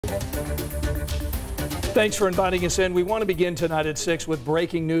Thanks for inviting us in. We want to begin tonight at 6 with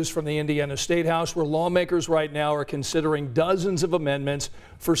breaking news from the Indiana Statehouse, where lawmakers right now are considering dozens of amendments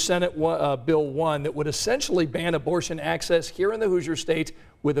for Senate Bill 1 that would essentially ban abortion access here in the Hoosier State,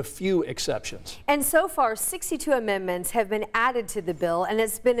 with a few exceptions. And so far, 62 amendments have been added to the bill, and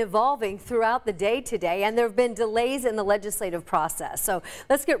it's been evolving throughout the day today, and there have been delays in the legislative process. So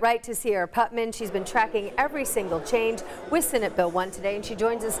let's get right to Sierra Putman. She's been tracking every single change with Senate Bill 1 today, and she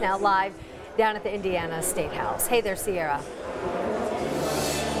joins us now live down at the Indiana State House. Hey there, Sierra.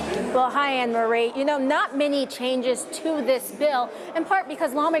 Well, hi, Anne Marie. You know, not many changes to this bill, in part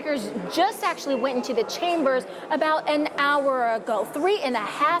because lawmakers just actually went into the chambers about an hour ago,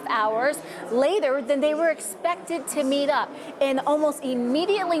 3.5 hours later than they were expected to meet up. And almost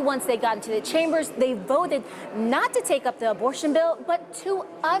immediately once they got into the chambers, they voted not to take up the abortion bill, but two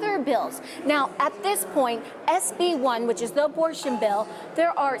other bills. Now, at this point, SB 1, which is the abortion bill,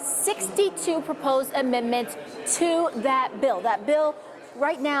 there are 62 proposed amendments to that bill. That bill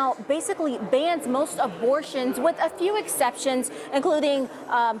right now basically bans most abortions with a few exceptions, including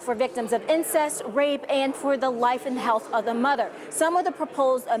for victims of incest, rape, and for the life and health of the mother. Some of the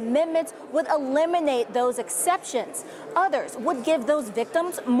proposed amendments would eliminate those exceptions. Others would give those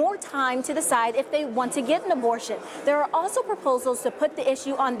victims more time to decide if they want to get an abortion. There are also proposals to put the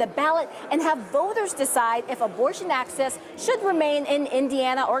issue on the ballot and have voters decide if abortion access should remain in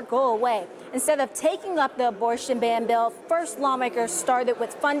Indiana or go away. Instead of taking up the abortion ban bill, first lawmakers started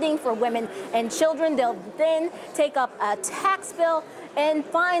with funding for women and children. They'll then take up a tax bill, and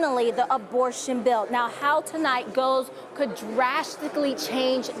finally the abortion bill. Now, how tonight goes could drastically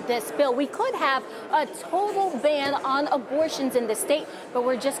change this bill. We could have a total ban on abortions in the state, but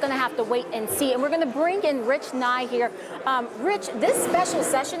we're just going to have to wait and see. And we're going to bring in Rich Nye here. Rich, this special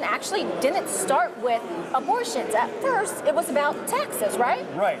session actually didn't start with abortions. At first, it was about taxes, right?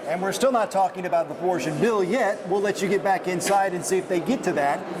 Right, and we're still not talking about the abortion bill yet. We'll let you get back inside and see if they get to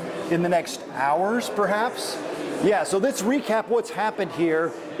that in the next hours, perhaps. Yeah, so let's recap what's happened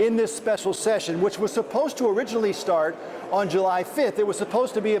here in this special session, which was supposed to originally start on July 5th. It was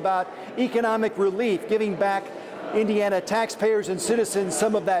supposed to be about economic relief, giving back Indiana taxpayers and citizens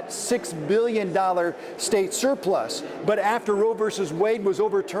some of that $6 billion state surplus. But after Roe versus Wade was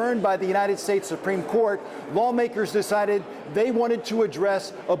overturned by the United States Supreme Court, lawmakers decided they wanted to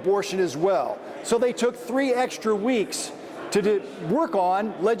address abortion as well. So they took 3 extra weeks to work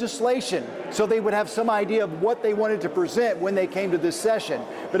on legislation, so they would have some idea of what they wanted to present when they came to this session.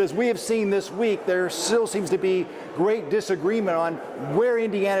 But as we have seen this week, there still seems to be great disagreement on where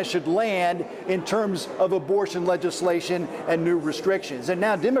Indiana should land in terms of abortion legislation and new restrictions. And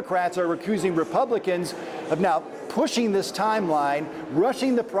now Democrats are accusing Republicans of now pushing this timeline,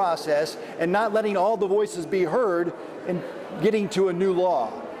 rushing the process, and not letting all the voices be heard and getting to a new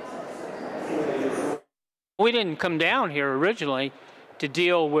law. We didn't come down here originally to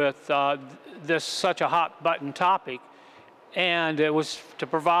deal with this such a hot button topic, and it was to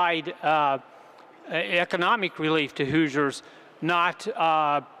provide economic relief to Hoosiers, not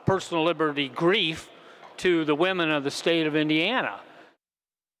personal liberty grief to the women of the state of Indiana.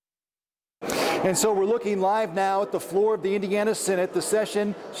 And so we're looking live now at the floor of the Indiana Senate. The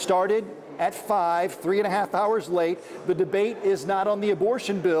session started at 5, 3.5 hours late. The debate is not on the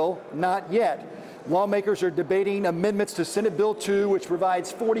abortion bill, not yet. Lawmakers are debating amendments to Senate Bill 2, which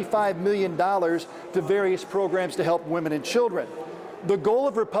provides $45 million to various programs to help women and children. The goal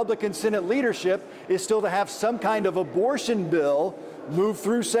of Republican Senate leadership is still to have some kind of abortion bill move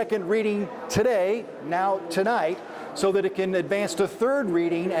through second reading today, now tonight, so that it can advance to third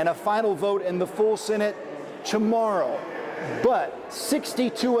reading and a final vote in the full Senate tomorrow. But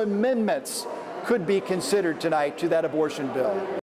 62 amendments could be considered tonight to that abortion bill.